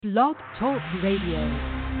Blog Talk Radio.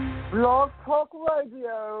 Blog Talk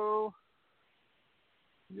Radio.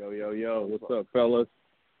 Yo. What's up, fellas?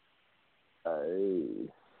 Hey.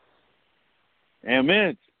 And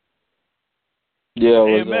Mitch. Yeah,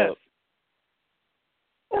 what's AMS.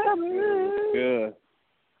 up? Good.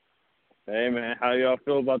 Hey, man, how y'all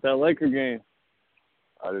feel about that Laker game?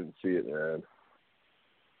 I didn't see it, man.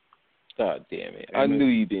 God damn it. I knew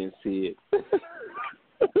you didn't see it.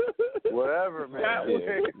 Whatever, man.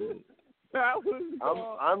 That was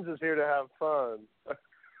I'm just here to have fun.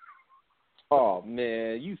 Oh,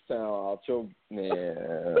 man, you sound out your... Man,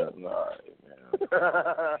 all right,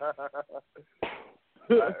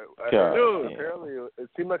 man. Dude, apparently it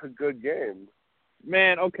seemed like a good game.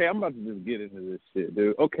 Man, okay, I'm about to just get into this shit,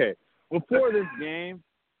 dude. Okay, before this game,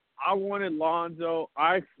 I wanted Lonzo.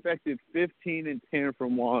 I expected 15 and 10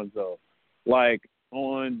 from Lonzo. Like,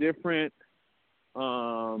 on different,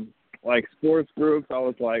 sports groups, I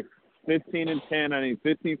was like, 15 and 10. I need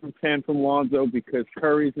 15 from 10 from Lonzo because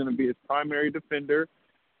Curry's going to be his primary defender.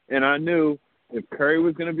 And I knew if Curry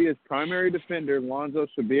was going to be his primary defender, Lonzo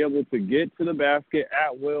should be able to get to the basket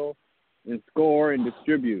at will and score and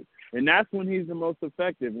distribute. And that's when he's the most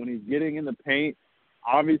effective, when he's getting in the paint,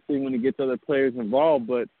 obviously when he gets other players involved.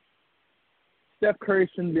 But Steph Curry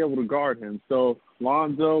shouldn't be able to guard him. So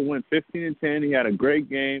Lonzo went 15 and 10. He had a great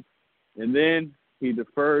game. And then he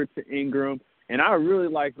deferred to Ingram. And I really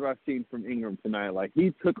liked what I've seen from Ingram tonight. Like,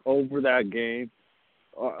 he took over that game,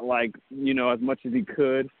 as much as he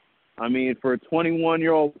could. I mean, for a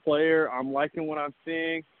 21-year-old player, I'm liking what I'm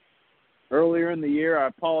seeing. Earlier in the year, I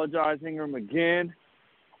apologize, Ingram, again.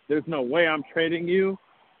 There's no way I'm trading you.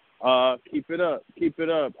 Keep it up.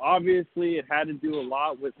 Obviously, it had to do a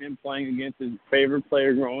lot with him playing against his favorite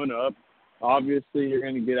player growing up. Obviously, you're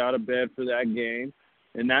going to get out of bed for that game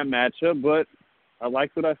and that matchup, but I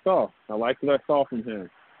liked what I saw. From him.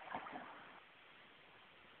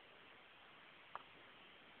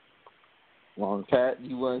 Long Pat,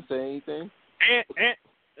 you want to say anything?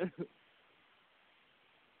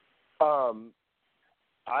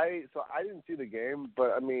 I didn't see the game,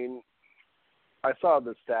 but I mean, I saw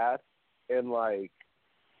the stats, and like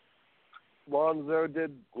Lonzo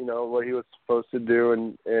did, what he was supposed to do,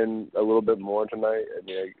 and a little bit more tonight. I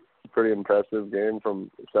mean, a pretty impressive game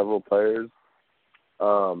from several players.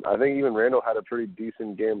 I think even Randall had a pretty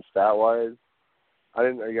decent game stat-wise. I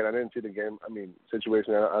didn't see the game. I mean,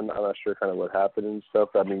 situation. I'm not sure kind of what happened and stuff.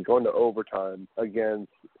 I mean, going to overtime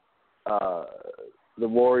against the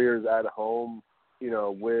Warriors at home,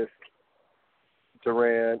 with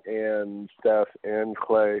Durant and Steph and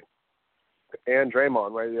Clay and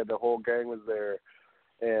Draymond, right? Yeah, the whole gang was there,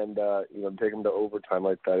 and take them to overtime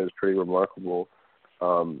like that is pretty remarkable.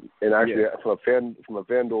 And actually, from a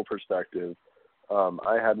FanDuel perspective,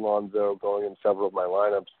 I had Lonzo going in several of my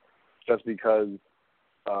lineups just because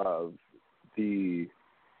of the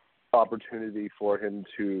opportunity for him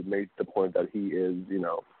to make the point that he is,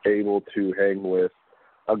 able to hang with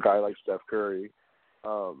a guy like Steph Curry.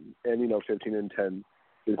 And 15 and 10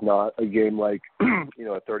 is not a game like,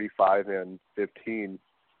 a 35 and 15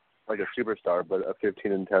 like a superstar, but a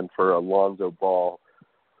 15 and 10 for Alonzo Ball,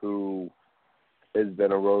 who has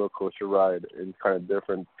been a roller coaster ride in kind of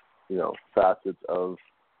different, facets of,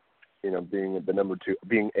 being a number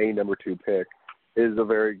two pick is a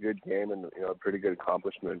very good game and, a pretty good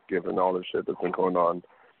accomplishment given all the shit that's been going on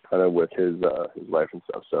kind of with his life and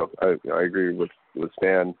stuff. So I agree with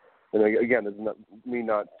Stan. And again, this is not me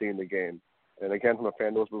not seeing the game. And again, from a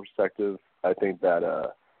FanDuel's perspective, I think that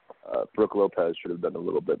Brook Lopez should have done a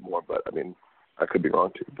little bit more. But, I mean, I could be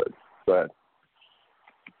wrong too. But go ahead.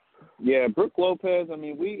 Yeah, Brook Lopez, I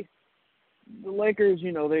mean, the Lakers,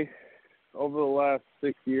 they over the last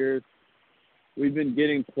 6 years, we've been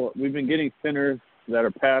getting centers that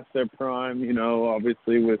are past their prime.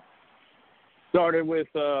 Obviously started with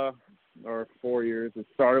 4 years. It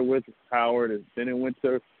started with Howard, then it went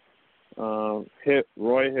to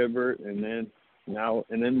Roy Hibbert, and then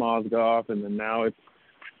Mozgov, and then now it's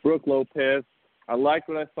Brook Lopez. I liked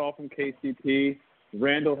what I saw from KCP.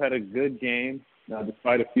 Randall had a good game,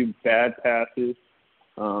 despite a few bad passes,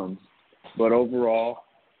 but overall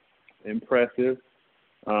impressive.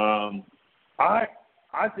 I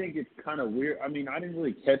think it's kind of weird. I mean, I didn't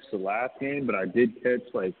really catch the last game, but I did catch,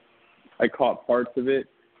 I caught parts of it,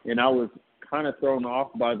 and I was kind of thrown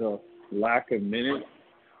off by the lack of minutes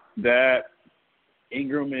that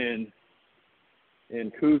Ingram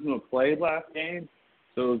and Kuzma played last game.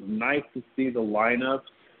 So it was nice to see the lineups.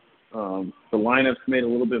 The lineups made a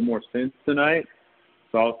little bit more sense tonight,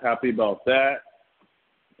 so I was happy about that.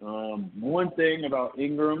 One thing about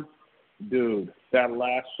Ingram, dude, that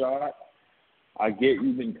last shot, I get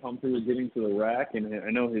you've been comfortable getting to the rack, and I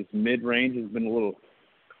know his mid-range has been a little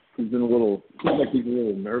seems like he's a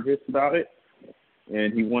little nervous about it,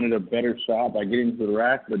 and he wanted a better shot by getting to the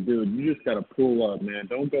rack. But, dude, you just got to pull up, man.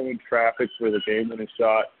 Don't go in traffic for the game-winning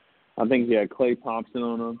shot. I think he had Klay Thompson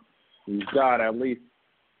on him. He's got at least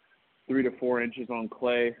 3 to 4 inches on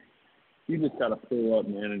Klay. You just got to pull up,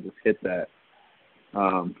 man, and just hit that.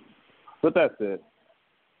 But that's it.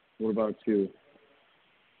 What about you,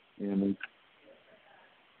 Andy?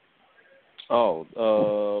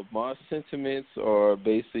 My sentiments are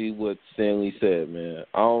basically what Stanley said, man.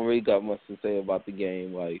 I don't really got much to say about the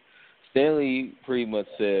game. Like, Stanley pretty much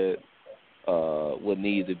said what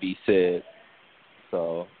needed to be said.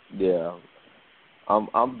 So, yeah.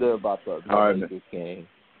 I'm good about this game.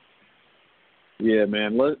 Yeah,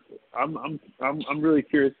 man. I'm really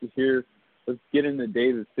curious to hear. Let's get into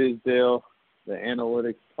David Fizdale, the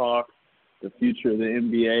analytics talk, the future of the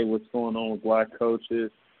NBA, what's going on with black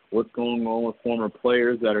coaches, what's going on with former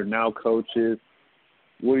players that are now coaches.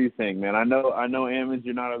 What do you think, man? I know, Ammons,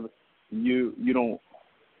 you're not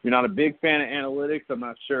a big fan of analytics. I'm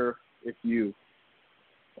not sure if you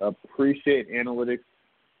appreciate analytics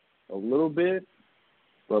a little bit,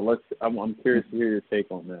 but I'm curious to hear your take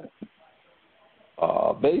on that.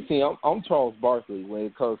 Basically, I'm Charles Barkley when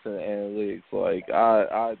it comes to the analytics. Like,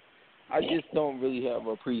 I just don't really have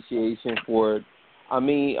appreciation for it. I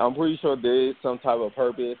mean, I'm pretty sure there is some type of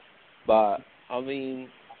purpose, but, I mean,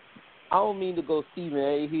 I don't mean to go Stephen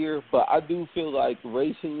A. here, but I do feel like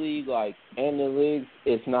racially, like, analytics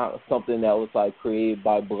is not something that was, like, created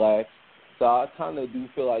by blacks. So I kind of do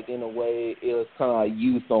feel like, in a way, it was kind of like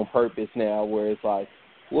used on purpose now, where it's like,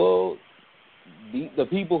 well, the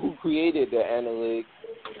people who created the analytics,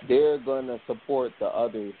 they're going to support the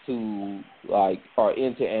others who, like, are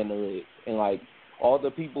into analytics. And, like, all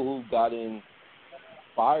the people who gotten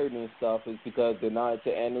fired and stuff is because they're not into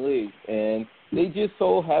analytics. And they just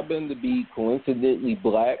so happen to be coincidentally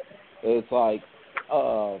black. It's like,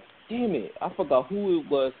 damn it, I forgot who it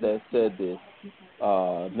was that said this.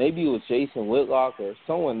 Maybe it was Jason Whitlock or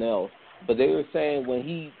someone else. But they were saying when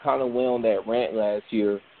he kind of went on that rant last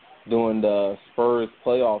year during the Spurs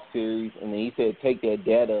playoff series, and then he said take that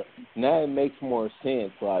data, now it makes more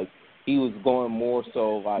sense. Like, he was going more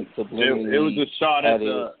so like subliminally. It was a shot at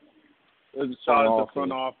the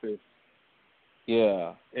front office.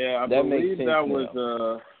 Yeah. Yeah, I believe that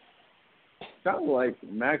was sounded like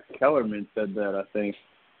Max Kellerman said that, I think.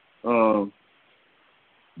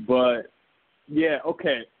 But yeah,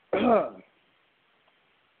 okay.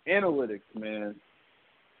 Analytics, man.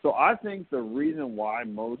 So I think the reason why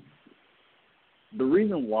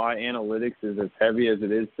analytics is as heavy as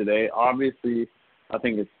it is today, obviously, I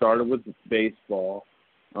think it started with baseball.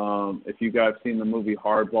 If you guys seen the movie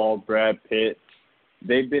Hardball, Brad Pitt,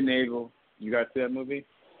 they've been able. You guys see that movie?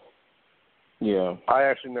 Yeah. I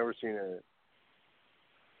actually never seen it.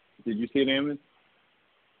 Did you see it, Ammon?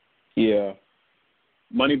 Yeah.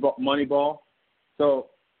 Moneyball. So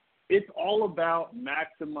it's all about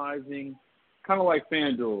maximizing, kind of like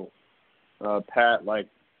FanDuel, Pat, like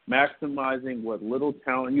maximizing what little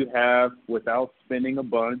talent you have without spending a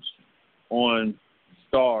bunch on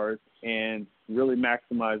stars and really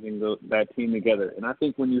maximizing that team together. And I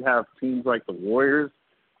think when you have teams like the Warriors,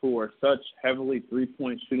 who are such heavily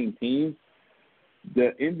three-point shooting teams,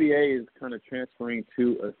 the NBA is kind of transferring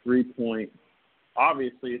to a three-point.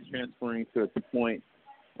 Obviously, it's transferring to a two-point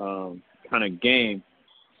kind of game.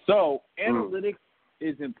 So analytics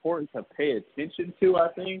is important to pay attention to, I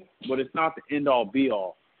think, but it's not the end-all,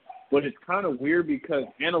 be-all. But it's kind of weird because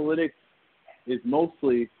analytics is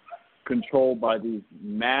mostly controlled by these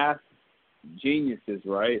math geniuses,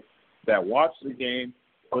 right, that watch the game,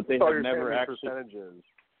 but they have never actually – percentages.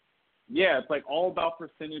 Yeah, it's like all about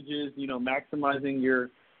percentages, you know, maximizing your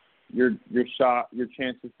shot, your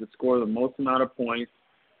chances to score the most amount of points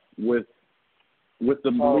with the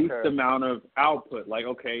least amount of output. Like,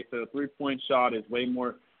 okay, so a three-point shot is way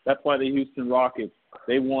more – that's why the Houston Rockets,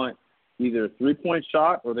 they want either a three-point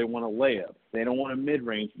shot or they want a layup. They don't want a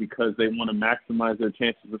mid-range because they want to maximize their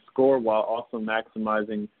chances to score while also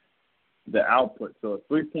maximizing the output. So a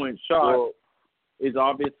three-point shot is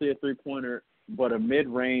obviously a three-pointer, but a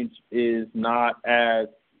mid-range is not as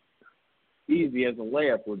easy as a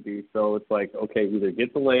layup would be. So it's like, okay, either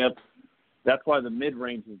get the layup. That's why the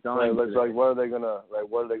mid-range is dying. Right, like, what are they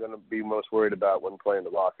gonna be most worried about when playing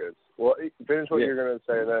the Rockets? Well, finish what you're gonna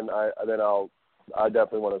say, and then I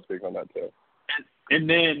definitely want to speak on that too.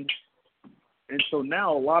 And so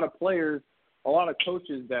now a lot of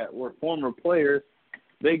coaches that were former players,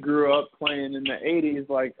 they grew up playing in the 80s.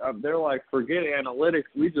 Like they're like, forget analytics,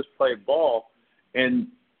 we just play ball. And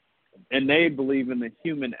and they believe in the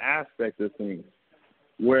human aspect of things.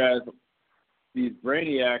 Whereas these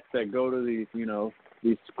brainiacs that go to these,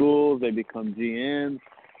 these schools, they become GMs,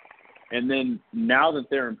 and then now that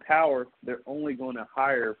they're in power, they're only going to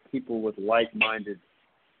hire people with like-minded.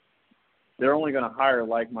 They're only going to hire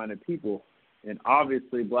like-minded people, and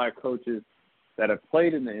obviously, black coaches that have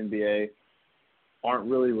played in the NBA aren't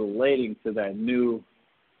really relating to that new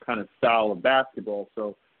kind of style of basketball.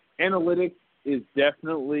 So, analytics is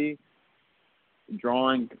definitely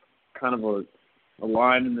drawing kind of a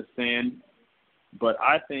line in the sand. But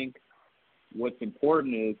I think what's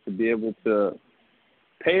important is to be able to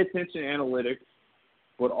pay attention to analytics,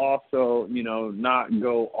 but also, not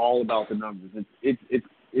go all about the numbers.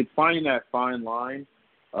 It's finding that fine line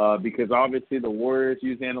because obviously the Warriors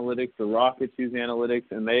use analytics, the Rockets use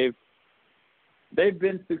analytics, and they've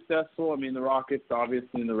been successful. I mean, the Rockets,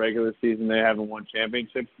 obviously, in the regular season, they haven't won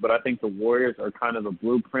championships, but I think the Warriors are kind of the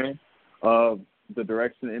blueprint of the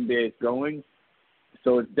direction the NBA is going.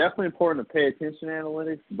 So it's definitely important to pay attention to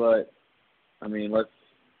analytics, but, I mean,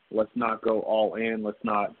 let's not go all in. Let's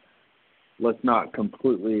not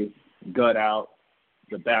completely gut out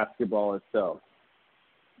the basketball itself.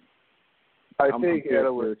 I think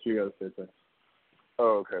analytics.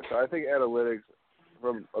 Oh, okay. So I think analytics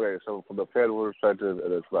from the FanDuel perspective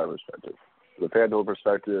and the Survivor perspective. The FanDuel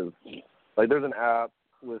perspective, like there's an app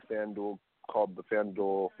with FanDuel called the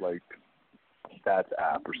FanDuel Stats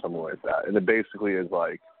app or something like that, and it basically is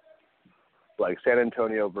like San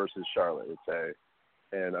Antonio versus Charlotte, let's say,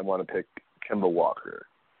 and I want to pick Kemba Walker.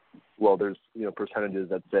 Well, there's percentages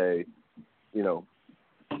that say,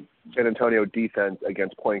 San Antonio defense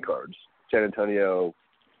against point guards, San Antonio,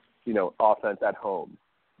 offense at home,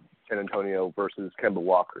 San Antonio versus Kemba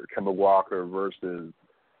Walker versus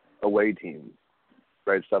away teams,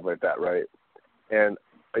 right? Stuff like that, right? And,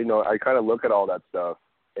 I kind of look at all that stuff,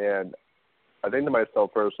 and I think to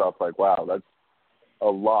myself, first off, wow, that's a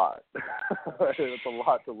lot. It's a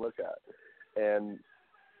lot to look at. And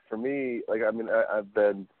for me, I've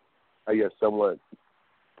been, I guess, somewhat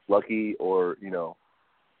lucky or,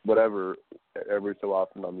 whatever, every so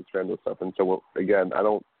often on this FanDuel stuff. And so, again, I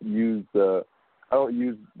don't use the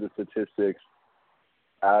statistics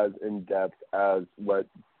as in depth as what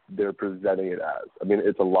they're presenting it as. I mean,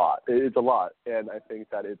 it's a lot. It's a lot, and I think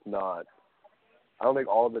that it's not. I don't think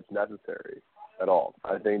all of it's necessary at all.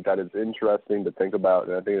 I think that it's interesting to think about,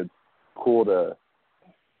 and I think it's cool to.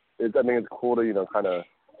 Kind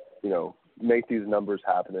of, make these numbers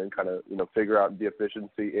happen and kind of, figure out the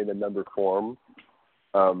efficiency in a number form.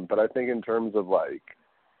 But I think in terms of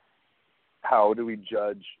how do we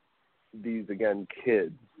judge these, again,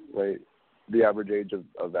 kids, right? The average age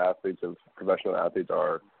of athletes, of professional athletes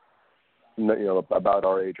are, about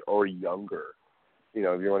our age or younger.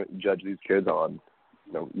 If you want to judge these kids on,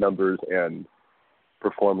 numbers and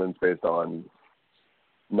performance based on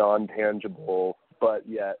non-tangible, but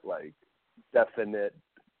yet definite,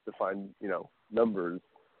 defined, numbers.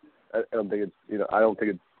 I don't think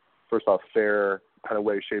it's first off fair kind of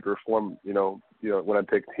way, shape, or form. When I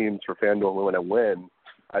pick teams for FanDuel and when I win,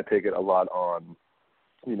 I take it a lot on,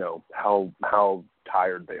 how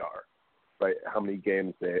tired they are, right? How many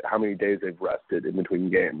days they've rested in between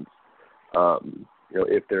games.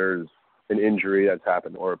 If there's an injury that's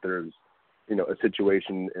happened, or if there's, a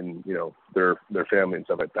situation in, their family and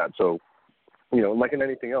stuff like that. So, like in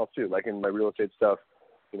anything else too, like in my real estate stuff,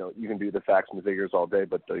 you can do the facts and the figures all day,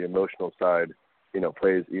 but the emotional side,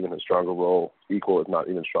 plays even a stronger role, equal if not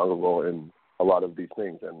even stronger role in a lot of these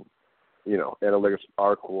things. And, analytics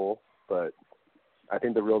are cool, but I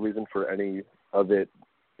think the real reason for any of it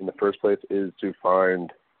in the first place is to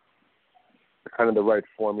find kind of the right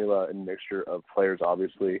formula and mixture of players,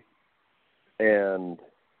 obviously. And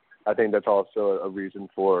I think that's also a reason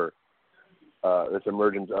for this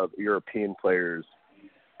emergence of European players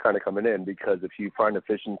kind of coming in, because if you find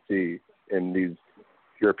efficiency in these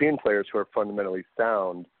European players who are fundamentally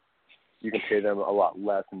sound, you can pay them a lot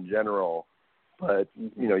less in general, but,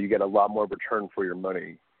 you get a lot more return for your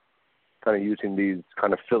money kind of using these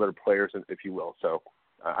kind of filler players, if you will. So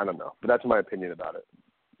I don't know, but that's my opinion about it.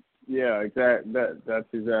 Yeah, that's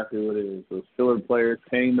exactly what it is. Those filler players,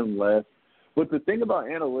 paying them less. But the thing about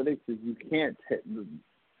analytics is you can't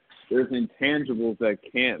there's intangibles that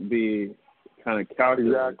can't be kind of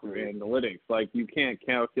calculated through analytics. Like, you can't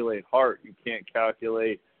calculate heart. You can't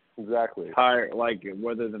calculate tired,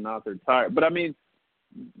 whether or not they're tired. But, I mean,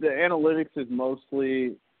 the analytics is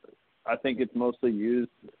mostly, I think it's mostly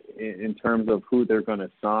used in terms of who they're going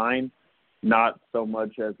to sign, not so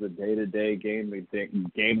much as the day-to-day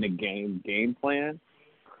game-to-game game plan.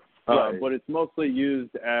 Right. But it's mostly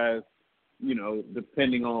used as,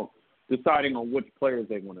 depending on deciding on which players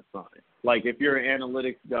they want to sign. Like, if you're an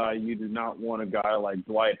analytics guy, you do not want a guy like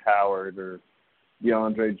Dwight Howard or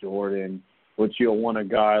DeAndre Jordan, but you'll want a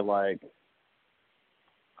guy like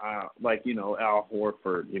Al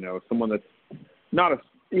Horford, someone that's not a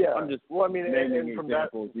 – I'm just naming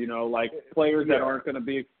examples, like players that aren't going to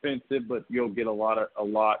be expensive, but you'll get a lot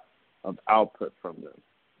of output from them.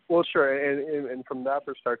 Well, sure, and from that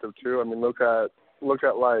perspective too, I mean, look at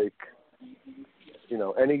like,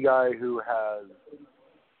 any guy who has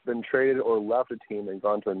been traded or left a team and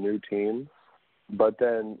gone to a new team, but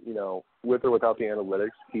then, with or without the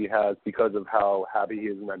analytics, he has, because of how happy he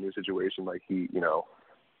is in that new situation, like he,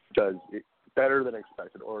 does better than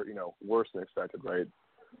expected or, worse than expected, right?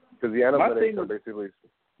 Because the analytics are basically,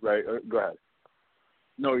 right, go ahead.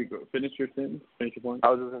 No, you go. Finish your sentence. Finish your point. I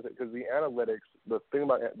was just going to say, because the analytics, the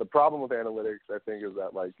problem with analytics, I think, is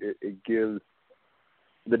that, like, it gives,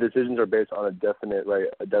 the decisions are based on a definite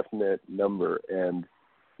number, and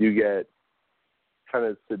you get kind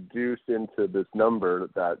of seduced into this number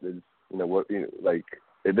that is,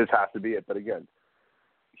 this has to be it. But again,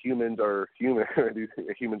 humans are human.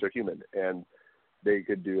 Humans are human, and they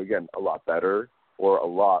could do, again, a lot better or a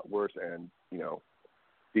lot worse, and,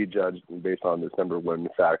 be judged based on this number when, in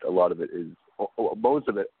fact, all of it is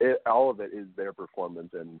their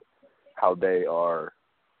performance and how they are,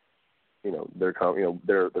 their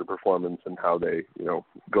performance and how they,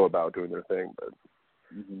 go about doing their thing. But,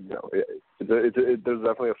 there's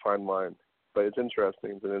definitely a fine line. But it's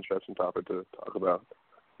interesting. It's an interesting topic to talk about.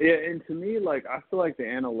 Yeah, and to me, like, I feel like the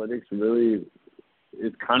analytics really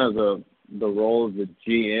is kind of the role of the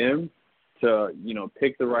GM to,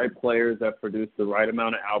 pick the right players that produce the right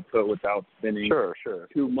amount of output without spending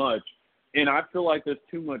too much. And I feel like there's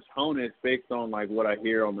too much onus based on, like, what I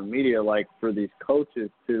hear on the media, like, for these coaches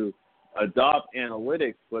to adopt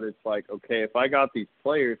analytics. But it's like, okay, if I got these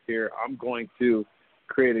players here, I'm going to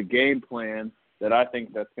create a game plan that I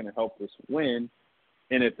think that's going to help us win.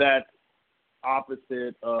 And if that's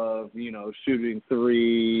opposite of, shooting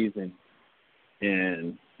threes and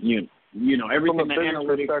everything that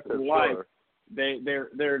analytics like, their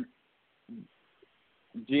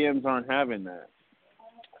GMs aren't having that.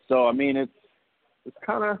 So I mean, it's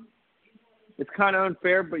kind of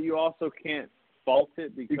unfair, but you also can't fault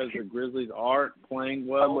it because the Grizzlies aren't playing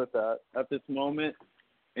well with that at this moment.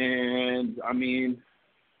 And I mean,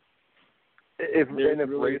 if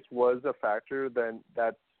race was a factor, then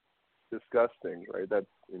that's disgusting, right? That's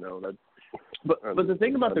But the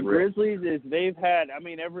thing about the Grizzlies is they've had,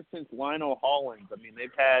 ever since Lionel Hollins,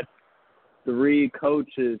 they've had 3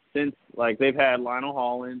 coaches since, like, they've had Lionel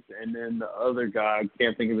Hollins and then the other guy, I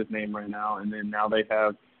can't think of his name right now, and then now they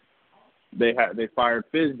fired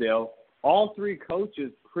Fizdale. All 3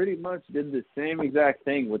 coaches pretty much did the same exact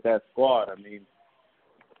thing with that squad.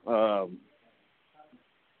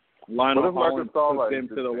 Lionel Hollins took them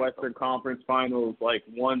to the Western Conference Finals, like,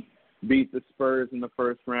 one beat the Spurs in the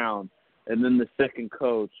first round. And then the second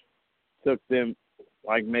coach took them,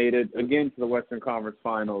 like, made it again to the Western Conference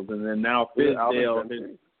Finals. And then now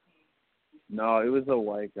Fizdale. No, it was a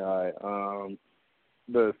white guy.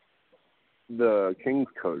 The Kings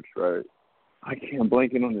coach, right? I can't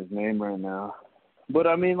blanking on his name right now. But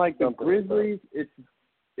like the Grizzlies,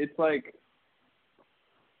 it's like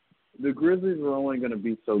the Grizzlies are only going to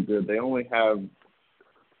be so good. They only have,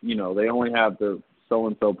 the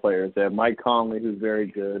so-and-so players. They have Mike Conley, who's very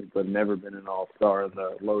good, but never been an all-star in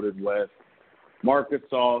the loaded West. Marc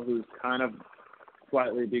Gasol, who's kind of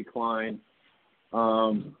slightly declined.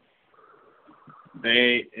 And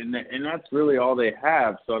that's really all they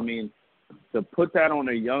have. So, to put that on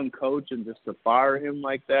a young coach and just to fire him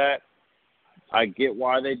like that, I get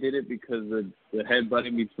why they did it, because the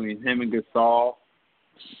headbutting between him and Gasol,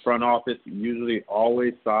 front office usually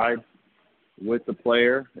always sides with the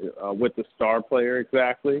player, with the star player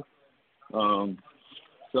exactly. So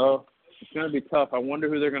it's going to be tough. I wonder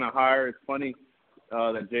who they're going to hire. It's funny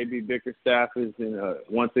that J.B. Bickerstaff is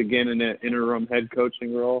once again in an interim head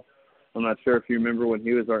coaching role. I'm not sure if you remember when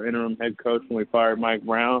he was our interim head coach when we fired Mike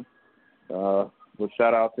Brown. Well,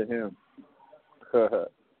 shout out to him.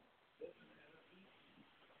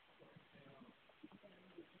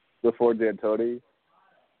 Before D'Antoni.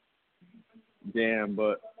 Damn,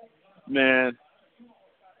 but man,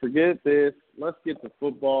 forget this. Let's get to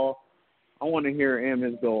football. I want to hear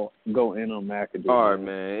Amos go in on McAdoo. All right,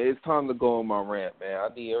 man. It's time to go on my rant, man. I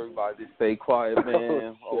need everybody to stay quiet,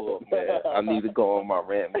 man. Hold up, man. I need to go on my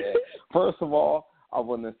rant, man. First of all, I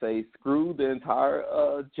want to say screw the entire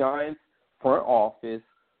Giants front office.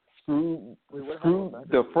 Screw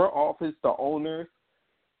the front office, the owners.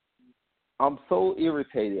 I'm so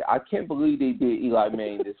irritated. I can't believe they did Eli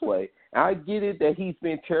Manning this way. And I get it that he's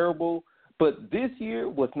been terrible, but this year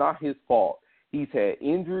was not his fault. He's had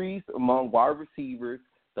injuries among wide receivers.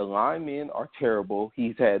 The linemen are terrible.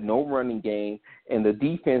 He's had no running game, and the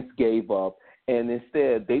defense gave up. And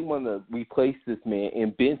instead, they want to replace this man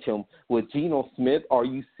and bench him with Geno Smith. Are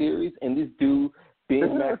you serious? And this dude,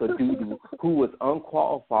 Ben McAdoo, who was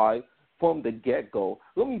unqualified from the get-go.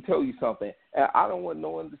 Let me tell you something. I don't want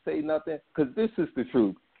no one to say nothing because this is the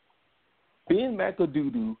truth. Ben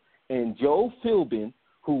McAdoo and Joe Philbin,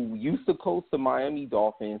 who used to coach the Miami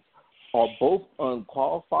Dolphins, are both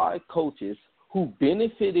unqualified coaches who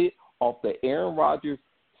benefited off the Aaron Rodgers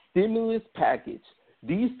stimulus package.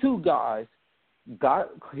 These two guys got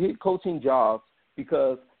head coaching jobs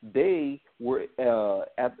because they were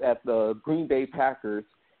at the Green Bay Packers,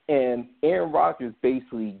 and Aaron Rodgers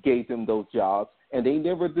basically gave them those jobs, and they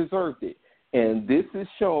never deserved it. And this is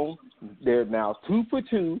shown. They're now 2 for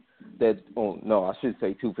 2. I should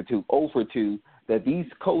say 2 for 2, 0 for 2, that these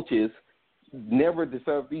coaches never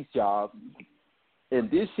deserved these jobs. And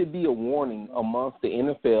this should be a warning amongst the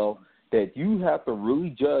NFL that you have to really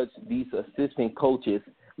judge these assistant coaches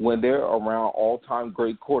when they're around all-time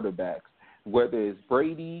great quarterbacks, whether it's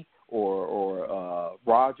Brady or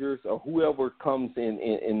Rodgers or whoever comes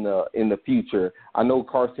in the future. I know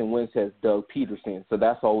Carson Wentz has Doug Peterson, so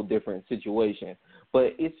that's a whole different situation.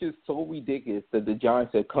 But it's just so ridiculous that the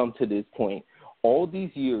Giants have come to this point. All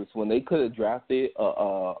these years when they could have drafted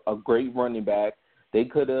a great running back, they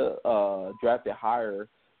could have drafted higher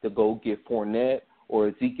to go get Fournette or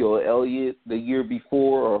Ezekiel Elliott the year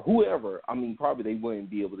before or whoever. I mean, probably they wouldn't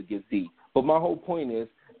be able to get Zeke. But my whole point is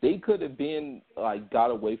they could have been, got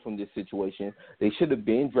away from this situation. They should have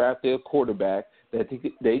been drafted a quarterback that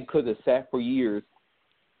they could have sat for years,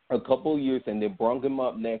 a couple of years, and then brung him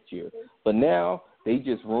up next year. But now they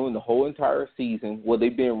just ruined the whole entire season. Well,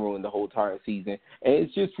 they've been ruined the whole entire season. And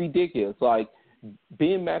it's just ridiculous.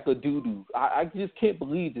 Ben McAdoo, I just can't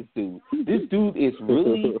believe this dude. This dude is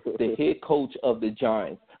really the head coach of the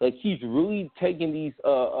Giants. He's really taking these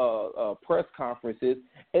press conferences,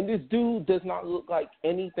 and this dude does not look like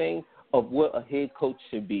anything of what a head coach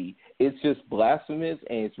should be. It's just blasphemous,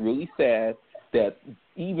 and it's really sad that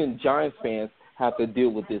even Giants fans have to deal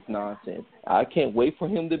with this nonsense. I can't wait for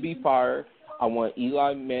him to be fired. I want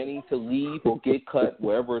Eli Manning to leave or get cut,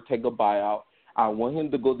 wherever, take a buyout. I want him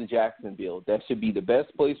to go to Jacksonville. That should be the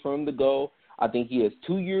best place for him to go. I think he has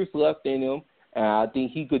 2 years left in him, and I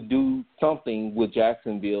think he could do something with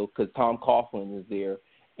Jacksonville because Tom Coughlin is there.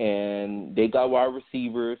 And they got wide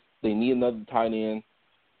receivers. They need another tight end.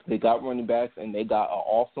 They got running backs, and they got an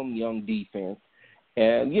awesome young defense.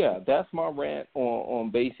 And, yeah, that's my rant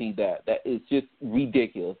on basically that. That is just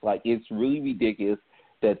ridiculous. It's really ridiculous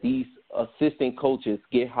that these assistant coaches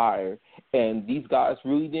get hired, and these guys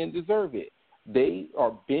really didn't deserve it. They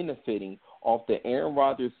are benefiting off the Aaron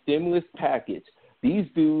Rodgers stimulus package. These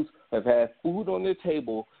dudes have had food on their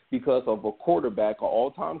table because of a quarterback, an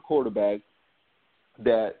all-time quarterback,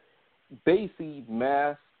 that basically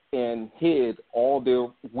masked and hid all their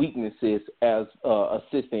weaknesses as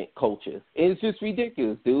assistant coaches. It's just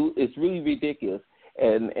ridiculous, dude. It's really ridiculous.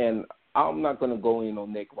 And I'm not going to go in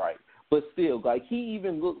on Nick Wright. But still, he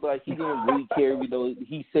even looked like he didn't really care.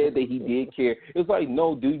 He said that he did care. It's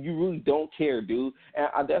no, dude, you really don't care, dude.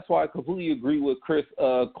 And that's why I completely agree with Chris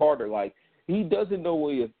Carter. He doesn't know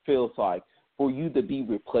what it feels like for you to be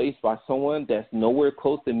replaced by someone that's nowhere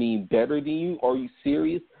close to being better than you. Are you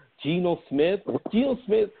serious? Geno Smith? Geno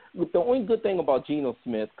Smith, the only good thing about Geno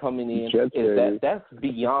Smith coming in is that's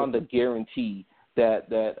beyond a guarantee that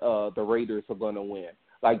the Raiders are going to win.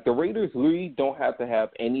 The Raiders really don't have to have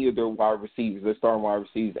any of their wide receivers, their starting wide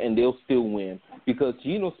receivers, and they'll still win because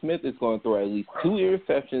Geno Smith is going to throw at least 2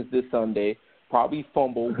 interceptions this Sunday, probably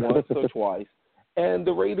fumble once or twice. And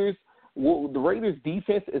the Raiders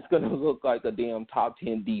defense is going to look like a damn top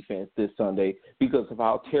 10 defense this Sunday because of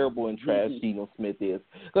how terrible and trash Geno Smith is.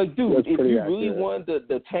 Dude, if you really want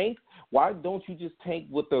the tank, why don't you just tank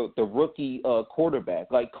with the rookie quarterback?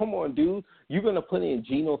 Come on, dude. You're going to put in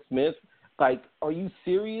Geno Smith. Are you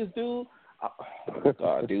serious, dude? Oh, my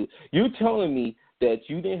God, dude. You're telling me that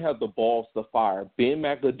you didn't have the balls to fire Ben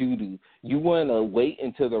McAdoo. You want to wait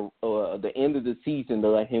until the end of the season to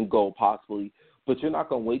let him go, possibly. But you're not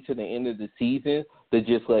going to wait till the end of the season to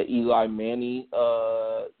just let Eli Manning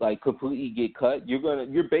completely get cut.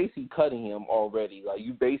 You're basically cutting him already.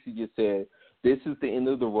 You basically just said this is the end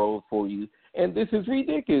of the road for you, and this is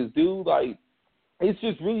ridiculous, dude. It's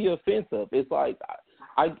just really offensive. It's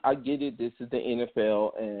I get it. This is the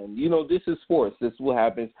NFL, and, this is sports. This is what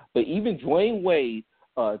happens. But even Dwayne Wade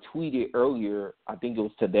tweeted earlier, I think it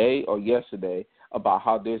was today or yesterday, about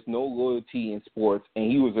how there's no loyalty in sports,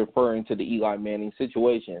 and he was referring to the Eli Manning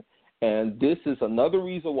situation. And this is another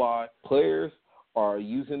reason why players are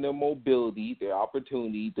using their mobility, their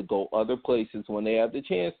opportunity to go other places when they have the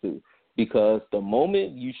chance to. Because the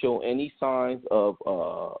moment you show any signs of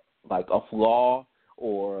like a flaw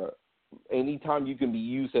or anytime you can be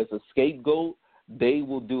used as a scapegoat, they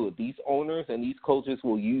will do it. These owners and these coaches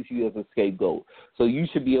will use you as a scapegoat. So you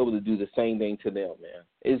should be able to do the same thing to them, man.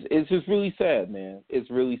 It's just really sad, man.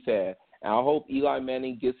 It's really sad. And I hope Eli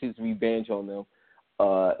Manning gets his revenge on them.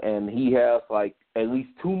 And he has, like, at least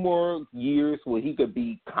 2 more years where he could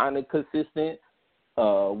be kind of consistent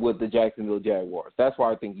with the Jacksonville Jaguars. That's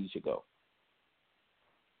why I think he should go.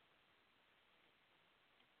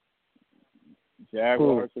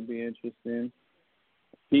 Jaguars would be interesting.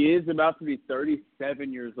 He is about to be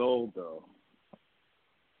 37 years old, though.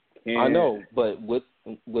 I know, but with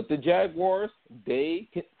the Jaguars, they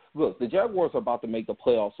can look. The Jaguars are about to make the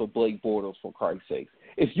playoffs with Blake Bortles, for Christ's sakes.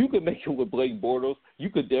 If you could make it with Blake Bortles, you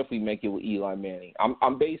could definitely make it with Eli Manning.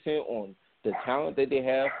 I'm basing it on the talent that they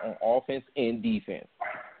have on offense and defense.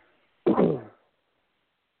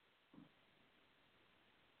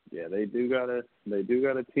 Yeah, they do got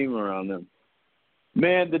a team around them.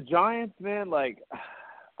 Man, the Giants, man, like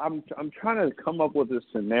I'm trying to come up with a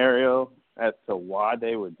scenario as to why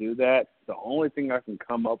they would do that. The only thing I can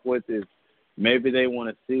come up with is maybe they want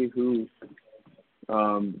to see who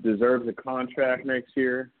deserves a contract next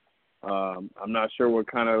year. I'm not sure what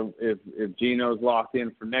kind of if Geno's locked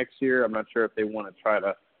in for next year. I'm not sure if they want to try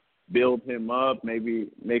to build him up, maybe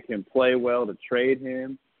make him play well to trade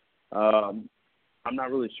him. I'm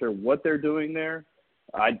not really sure what they're doing there.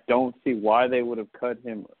 I don't see why they would have cut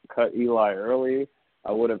Eli early.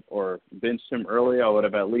 I would have, or benched him early. I would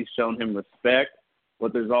have at least shown him respect.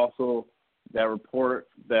 But there's also that report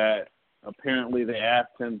that apparently they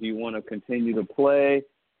asked him, do you want to continue to play?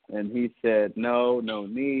 And he said, no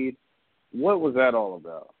need. What was that all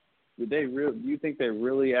about? Do you think they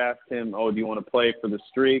really asked him, do you want to play for the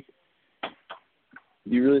streak? Do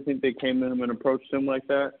you really think they came to him and approached him like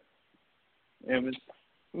that, Evans?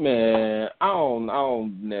 Man, I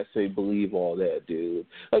don't necessarily believe all that, dude.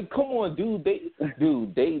 Like, come on, dude.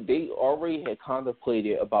 They already had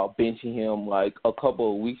contemplated about benching him like a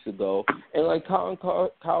couple of weeks ago, and like Colin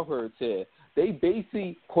Cowherd said, they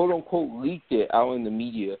basically quote unquote leaked it out in the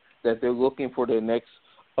media that they're looking for their next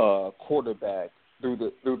quarterback through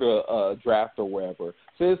the draft or whatever.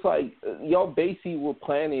 So it's like y'all basically were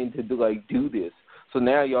planning to do this. So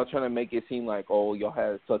now y'all trying to make it seem like, y'all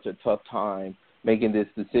had such a tough time making this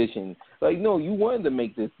decision. Like, no, you wanted to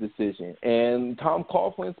make this decision. And Tom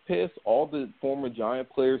Coughlin's pissed. All the former Giant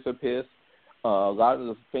players are pissed. A lot of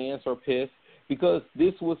the fans are pissed because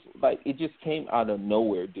this was, like, it just came out of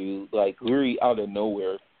nowhere, dude. Like, literally out of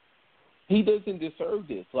nowhere. He doesn't deserve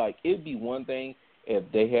this. Like, it'd be one thing if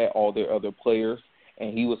they had all their other players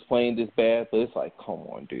and he was playing this bad, but it's like, come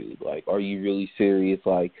on, dude. Like, are you really serious?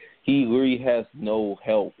 Like, he literally has no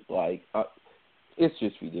help. Like, it's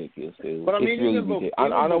just ridiculous, dude. But I mean, it's really ridiculous.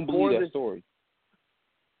 I don't believe that story.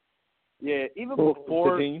 Yeah, even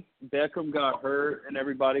before Beckham got hurt and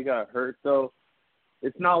everybody got hurt, though,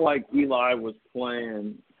 it's not like Eli was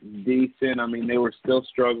playing decent. I mean, they were still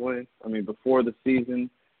struggling. I mean, before the season,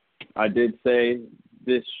 I did say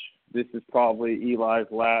this is probably Eli's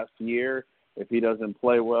last year. If he doesn't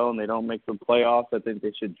play well and they don't make the playoffs, I think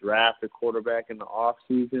they should draft a quarterback in the off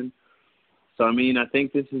season. So, I mean, I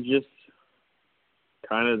think this is just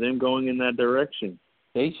kind of them going in that direction.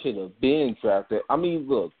 They should have been drafted. I mean,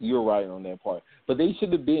 look, you're right on that part. But they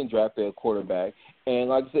should have been drafted a quarterback. And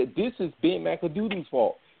like I said, this is Ben McAdoo's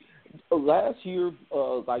fault. Last year,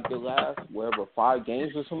 like the last, 5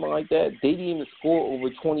 games or something like that, they didn't even score over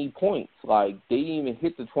 20 points. Like, they didn't even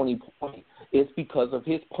hit the 20 points. It's because of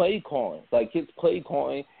his play calling. Like, his play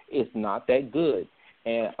calling is not that good.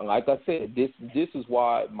 And like I said, this is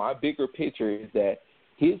why my bigger picture is that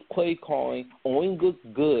his play calling only looks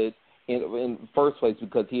good in the first place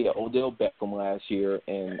because he had Odell Beckham last year,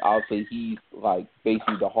 and obviously he's like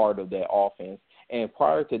basically the heart of that offense. And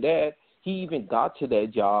prior to that, he even got to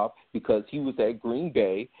that job because he was at Green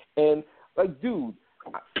Bay. And like, dude,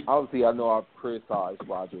 obviously I know I've criticized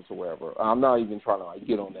Rodgers or whatever. I'm not even trying to like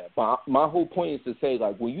get on that. But my whole point is to say,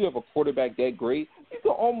 like, when you have a quarterback that great, you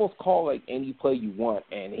can almost call like any play you want,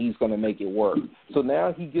 and he's going to make it work. So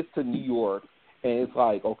now he gets to New York. And it's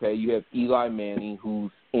like, okay, you have Eli Manning,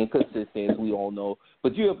 who's inconsistent, as we all know,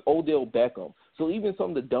 but you have Odell Beckham. So even some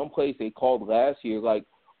of the dumb plays they called last year, like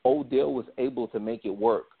Odell was able to make it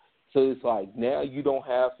work. So it's like now you don't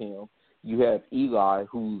have him. You have Eli,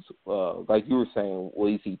 who's, like you were saying, what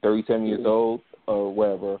is he, 37 years old or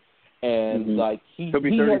whatever, And, like, he He'll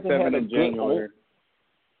be hasn't 37 had a in good January.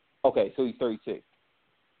 Okay, so he's 36.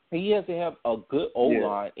 He has to have a good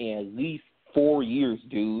O-line in at least 4 years,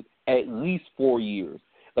 dude. At least 4 years.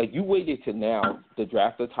 Like, you waited to now to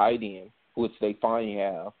draft a tight end, which they finally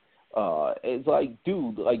have. It's like,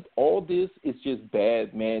 dude, like, all this is just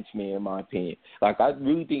bad management, in my opinion. Like, I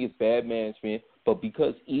really think it's bad management, but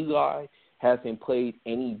because Eli hasn't played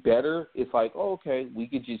any better, it's like, oh, okay, we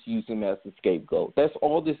could just use him as a scapegoat. That's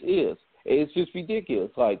all this is. It's just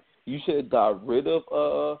ridiculous. Like, you should have got rid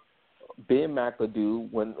of Ben McAdoo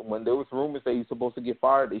when there was rumors that he's supposed to get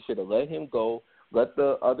fired. They should have let him go, let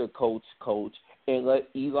the other coach, and let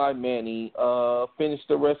Eli Manning finish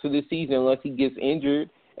the rest of the season unless he gets injured,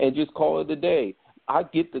 and just call it a day. I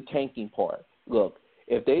get the tanking part. Look,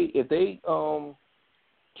 if they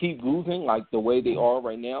keep losing like the way they are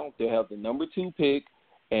right now, they'll have the number 2 pick,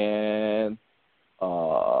 and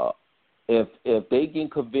if they can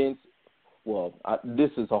convince,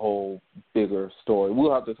 this is a whole bigger story.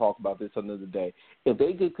 We'll have to talk about this another day. If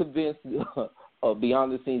they could convince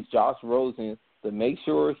behind the scenes Josh Rosen to make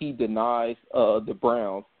sure he denies the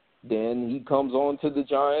Browns, then he comes on to the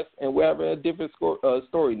Giants, and we're having a different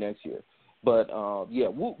story next year. But,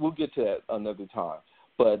 we'll get to that another time.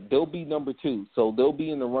 But they'll be number 2, so they'll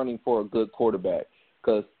be in the running for a good quarterback.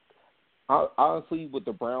 Because, honestly, with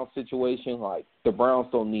the Browns situation, like, the Browns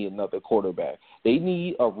don't need another quarterback. They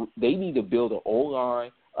need to build an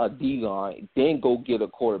O-line, a D-line, then go get a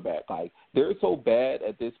quarterback. Like, they're so bad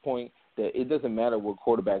at this point that it doesn't matter what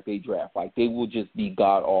quarterback they draft. Like, they will just be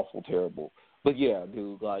god-awful terrible. But, yeah,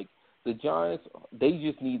 dude, like, the Giants, they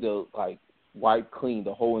just need to, like, wipe clean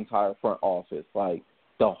the whole entire front office. Like,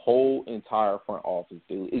 the whole entire front office,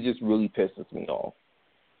 dude. It just really pisses me off.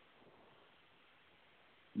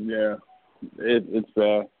 Yeah, it's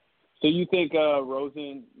bad. So you think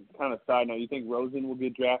Rosen, kind of side note, you think Rosen will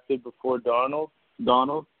get drafted before Donald?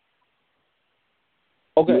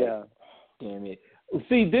 Okay. Yeah. Damn it.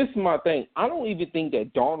 See, this is my thing. I don't even think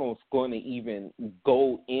that Darnold's going to even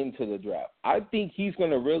go into the draft. I think he's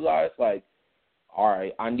going to realize, like, all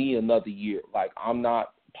right, I need another year. Like, I'm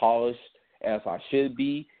not polished as I should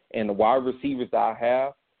be, and the wide receivers that I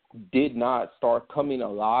have did not start coming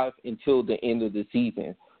alive until the end of the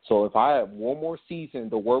season. So if I have one more season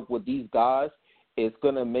to work with these guys, it's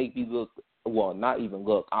going to make me look, well, not even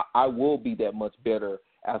look. I will be that much better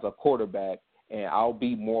as a quarterback, and I'll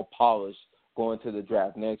be more polished going to the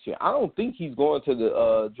draft next year. I don't think he's going to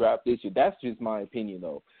the draft this year. That's just my opinion,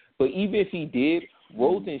 though. But even if he did,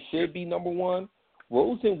 Rosen should be number 1.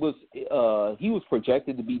 Rosen was he was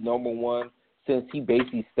projected to be number 1 since he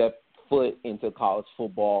basically stepped foot into college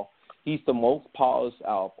football. He's the most polished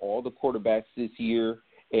out of all the quarterbacks this year,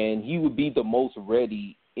 and he would be the most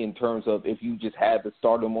ready in terms of if you just had to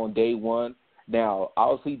start him on day one. Now,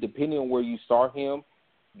 obviously, depending on where you start him,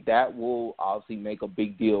 that will obviously make a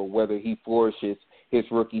big deal whether he flourishes his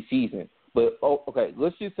rookie season. But, okay,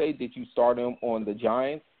 let's just say that you start him on the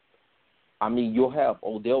Giants. I mean, you'll have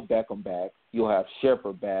Odell Beckham back. You'll have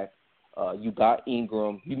Shepard back. You got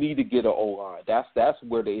Ingram. You need to get an O-line. That's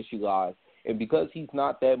where the issue lies. And because he's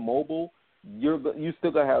not that mobile, you're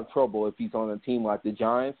still going to have trouble if he's on a team like the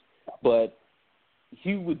Giants. But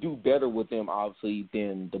he would do better with them, obviously,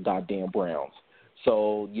 than the goddamn Browns.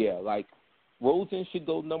 So, yeah, like, Rosen should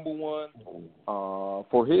go number 1.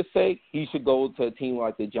 For his sake, he should go to a team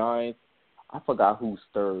like the Giants. I forgot who's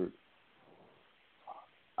third.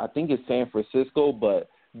 I think it's San Francisco, but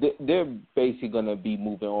they're basically going to be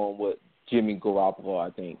moving on with Jimmy Garoppolo, I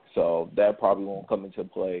think. So that probably won't come into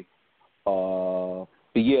play. But,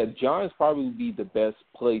 yeah, Giants probably would be the best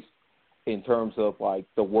place in terms of, like,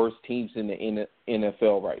 the worst teams in the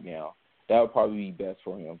NFL right now. That would probably be best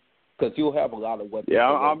for him because he'll have a lot of weapons to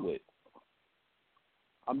work with.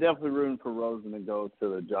 I'm definitely rooting for Rosen to go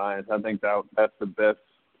to the Giants. I think that's the best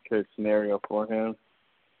case scenario for him,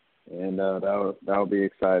 and that would be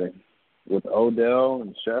exciting with Odell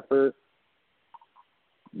and Shepard.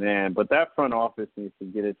 Man, but that front office needs to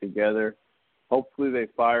get it together. Hopefully they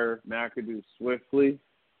fire McAdoo swiftly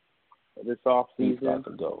this offseason. He's got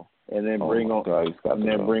to go. And then bring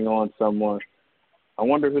on someone. I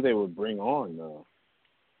wonder who they would bring on though.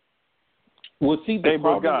 Well, see, the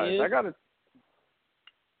problem is, I got to.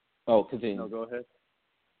 Oh, continue. No, go ahead.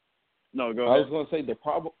 I was going to say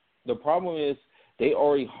the problem is they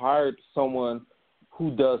already hired someone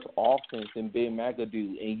who does offense in Ben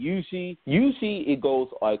McAdoo, and usually it goes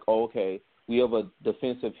like, okay, we have a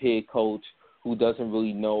defensive head coach who doesn't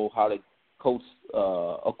really know how to coach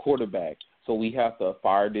a quarterback, so we have to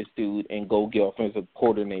fire this dude and go get offensive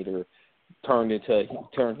coordinator, turn him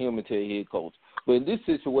into a head coach. But in this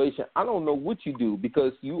situation, I don't know what you do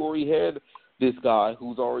because you already had this guy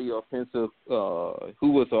who's already who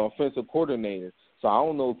was an offensive coordinator. So I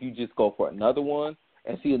don't know if you just go for another one.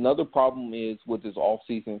 And see, another problem is with this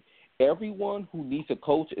offseason, everyone who needs a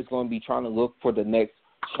coach is going to be trying to look for the next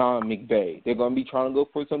Sean McVay. They're going to be trying to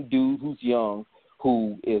look for some dude who's young,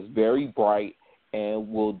 who is very bright, and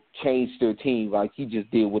will change their team like he just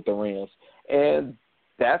did with the Rams. And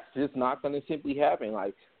that's just not going to simply happen.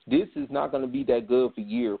 Like, this is not going to be that good of a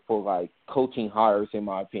year for, like, coaching hires, in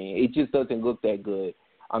my opinion. It just doesn't look that good.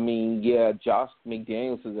 I mean, yeah, Josh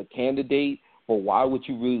McDaniels is a candidate, but why would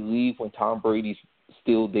you really leave when Tom Brady's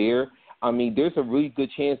still there? I mean, there's a really good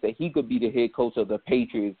chance that he could be the head coach of the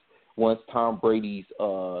Patriots once Tom Brady's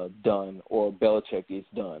done or Belichick is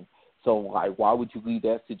done. So, like, why would you leave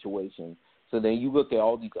that situation? So then you look at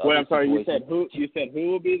all these other I'm sorry. situations. You said who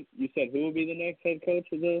will be the next head coach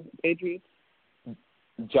of the Patriots?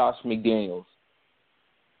 Josh McDaniels.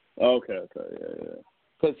 Okay, yeah.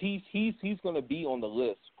 Because he's going to be on the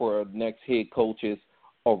list for next head coaches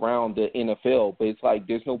around the NFL. But it's like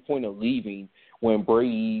there's no point of leaving when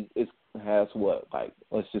Brady has what, like,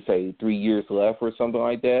 let's just say 3 years left or something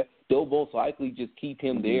like that. They'll most likely just keep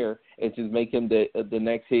him there and just make him the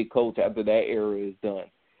next head coach after that era is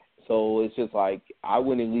done. So it's just like I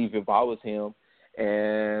wouldn't leave if I was him.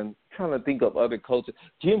 And trying to think of other coaches.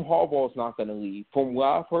 Jim Harbaugh's not going to leave. From what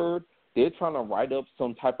I've heard, they're trying to write up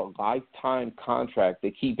some type of lifetime contract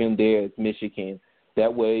to keep him there at Michigan.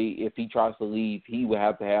 That way, if he tries to leave, he would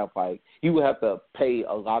have to pay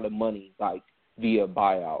a lot of money, like via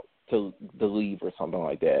buyout, to leave or something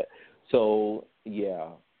like that. So yeah,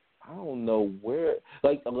 I don't know where.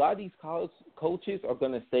 Like, a lot of these college coaches are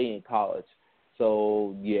going to stay in college.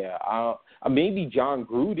 So yeah, maybe John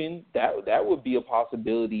Gruden, that would be a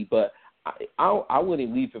possibility, but I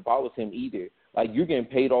wouldn't leave if I was him either. Like, you're getting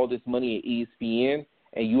paid all this money at ESPN,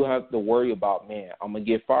 and you have to worry about, man, I'm gonna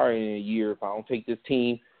get fired in a year if I don't take this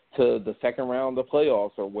team to the second round of the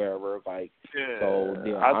playoffs or wherever. Like, yeah. So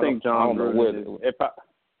yeah, I think John Gruden. If I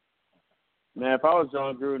was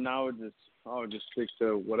John Gruden, I would just stick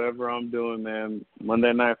to whatever I'm doing, man.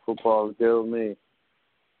 Monday Night Football is good with me.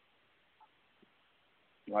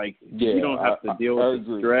 Like, you don't have to deal with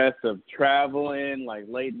the stress of traveling, like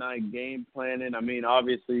late-night game planning. I mean,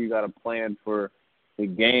 obviously you got to plan for the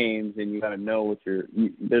games, and you got to know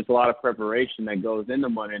there's a lot of preparation that goes into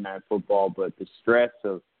Monday Night Football, but the stress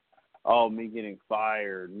of, me getting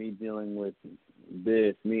fired, me dealing with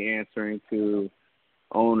this, me answering to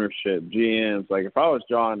ownership, GMs. Like, if I was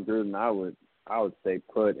John Gruden, I would stay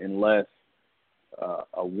put unless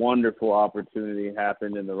a wonderful opportunity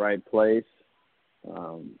happened in the right place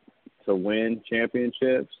to win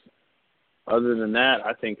championships. Other than that,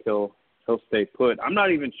 I think he'll stay put. I'm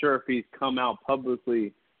not even sure if he's come out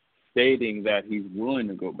publicly stating that he's willing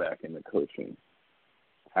to go back into coaching.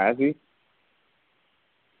 Has he?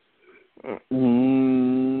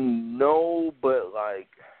 No, but like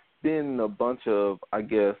been a bunch of, I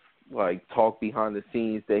guess, like talk behind the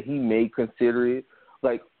scenes that he may consider it,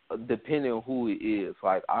 like depending on who it is.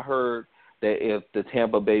 Like, I heard that if the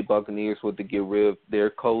Tampa Bay Buccaneers were to get rid of their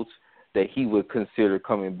coach, that he would consider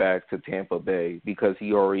coming back to Tampa Bay because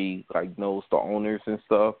he already like knows the owners and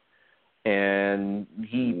stuff, and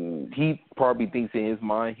he probably thinks in his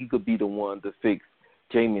mind he could be the one to fix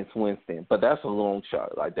Jameis Winston, but that's a long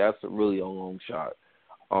shot. Like, that's really a long shot.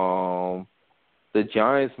 The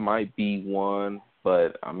Giants might be one,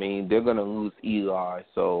 but I mean they're gonna lose Eli,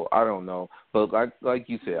 so I don't know. But like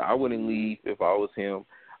you said, I wouldn't leave if I was him.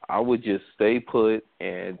 I would just stay put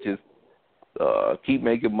and just keep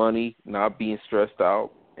making money, not being stressed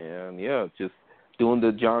out, and, yeah, just doing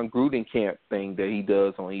the John Gruden camp thing that he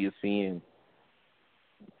does on ESPN.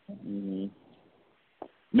 Mm-hmm.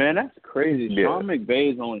 Man, that's crazy. Yeah. Sean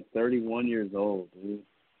McVay is only 31 years old, dude.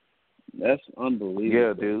 That's unbelievable.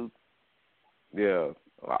 Yeah, dude. Yeah.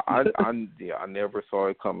 I never saw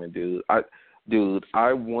it coming, dude. I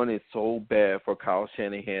wanted so bad for Kyle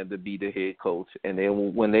Shanahan to be the head coach. And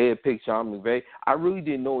then when they had picked Sean McVay, I really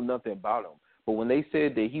didn't know nothing about him. But when they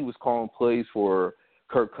said that he was calling plays for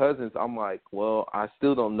Kirk Cousins, I'm like, well, I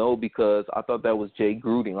still don't know because I thought that was Jay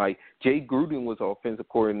Gruden. Like, Jay Gruden was offensive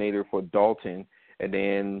coordinator for Dalton. And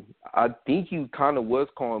then I think he kind of was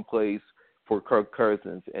calling plays for Kirk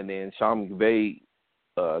Cousins. And then Sean McVay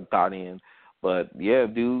got in. But, yeah,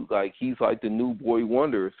 dude, like, he's like the new boy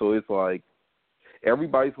wonder. So it's like,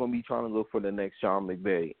 everybody's going to be trying to look for the next Sean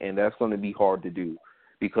McVay, and that's going to be hard to do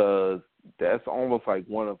because that's almost like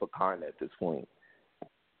one of a kind at this point.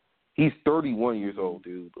 He's 31 years old,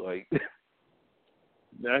 dude. Like,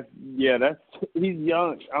 he's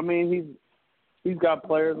young. I mean, he's got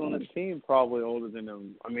players on his team probably older than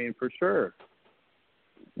him. I mean, for sure.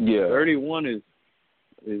 Yeah. 31 is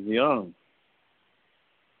young.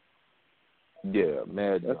 Yeah,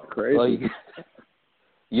 man. That's crazy.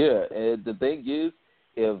 Yeah, and the thing is,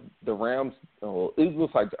 if the Rams, it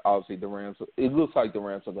looks like obviously the Rams. It looks like the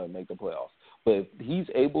Rams are going to make the playoffs. But if he's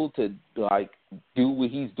able to do what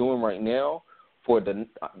he's doing right now,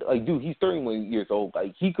 dude, he's 31 years old.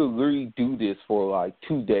 Like, he could literally do this for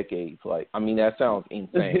 2 decades. Like, I mean, that sounds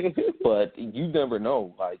insane, but you never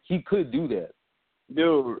know. Like, he could do that.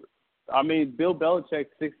 Dude, I mean, Bill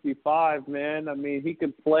Belichick's 65, man. I mean, he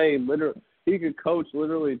could play he could coach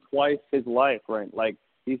literally twice his life, right? Like,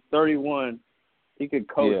 he's 31. He could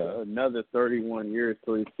coach another 31 years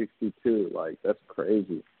till he's 62. Like, that's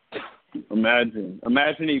crazy. Imagine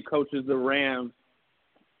he coaches the Rams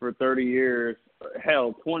for 30 years,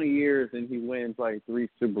 hell, 20 years, and he wins 3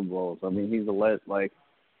 Super Bowls. I mean, he's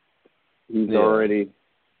already.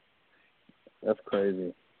 That's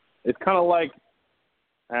crazy. It's kind of like.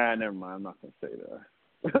 Never mind. I'm not gonna say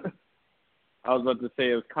that. I was about to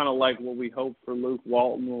say it was kind of like what we hoped for Luke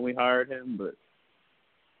Walton when we hired him, but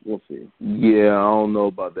we'll see. Yeah, I don't know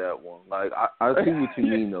about that one. Like, I see what you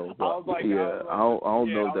mean though. I don't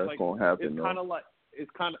know if that's gonna happen.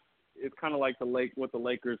 It's kind of like what the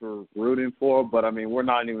Lakers were rooting for, but I mean, we're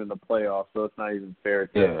not even in the playoffs, so it's not even fair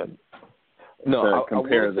to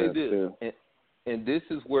compare I will say this. And this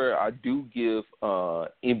is where I do give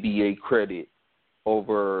NBA credit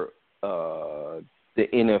over the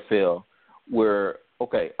NFL, where,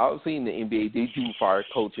 obviously in the NBA, they do fire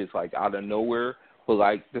coaches, out of nowhere, but,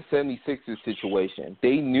 the 76ers situation,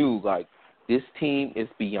 they knew, this team is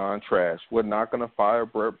beyond trash. We're not going to fire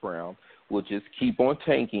Brett Brown. We'll just keep on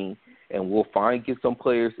tanking, and we'll get some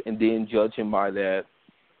players and then judge him by that.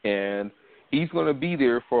 And he's going to be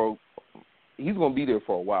there for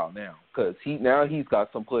a while now, because he's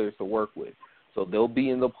got some players to work with. So they'll be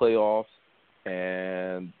in the playoffs,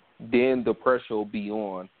 and then the pressure will be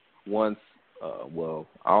on once,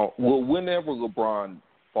 whenever LeBron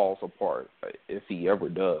falls apart, if he ever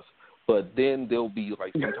does. But then there'll be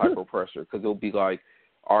some type of pressure, because it'll be all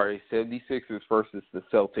right, 76ers versus the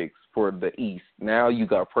Celtics for the East. Now you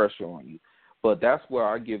got pressure on you. But that's where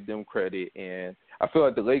I give them credit, and I feel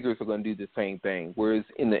like the Lakers are going to do the same thing. Whereas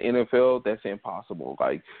in the NFL, that's impossible.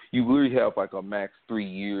 You really have a max 3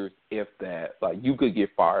 years, if that. You could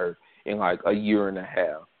get fired in a year and a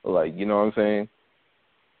half. You know what I'm saying?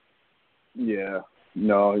 Yeah.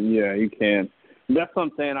 No, yeah, you can. That's what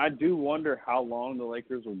I'm saying. I do wonder how long the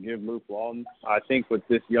Lakers will give Luke Walton. I think with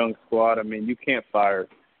this young squad, I mean, you can't fire.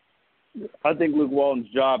 I think Luke Walton's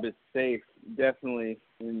job is safe, definitely,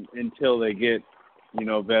 until they get,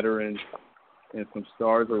 veterans and some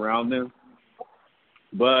stars around them.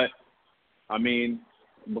 But, I mean,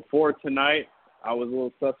 before tonight, I was a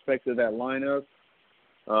little suspect of that lineup.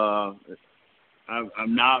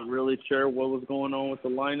 I'm not really sure what was going on with the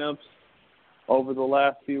lineups over the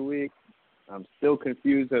last few weeks. I'm still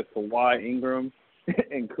confused as to why Ingram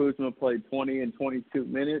and Kuzma played 20 and 22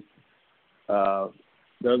 minutes the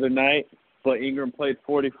other night, but Ingram played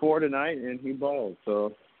 44 tonight, and he balled.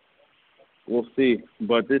 So we'll see.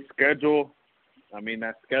 But this schedule,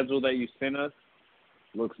 that schedule that you sent us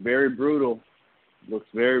looks very brutal.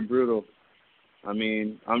 I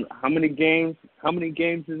mean, how many games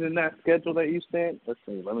is in that schedule that you sent? Let's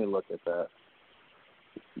see. Let me look at that.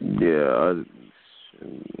 Yeah.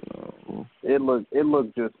 It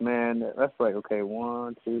looked just, man. That's 1,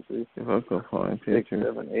 2, 3, 4, 6,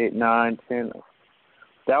 7, 8, 9, 10.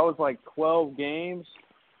 That was 12 games,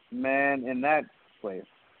 man. And that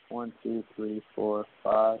 1, 2, 3, 4,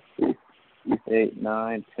 5, 6, 8,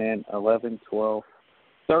 9, 10, 11, 12,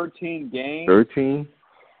 13 games. 13.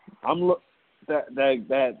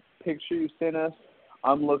 That picture you sent us,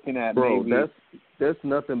 I'm looking at, bro, maybe that's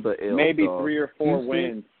nothing but L's. Maybe 3 or 4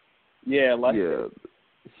 wins. Yeah,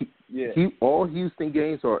 all Houston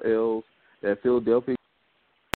games are L's. That Philadelphia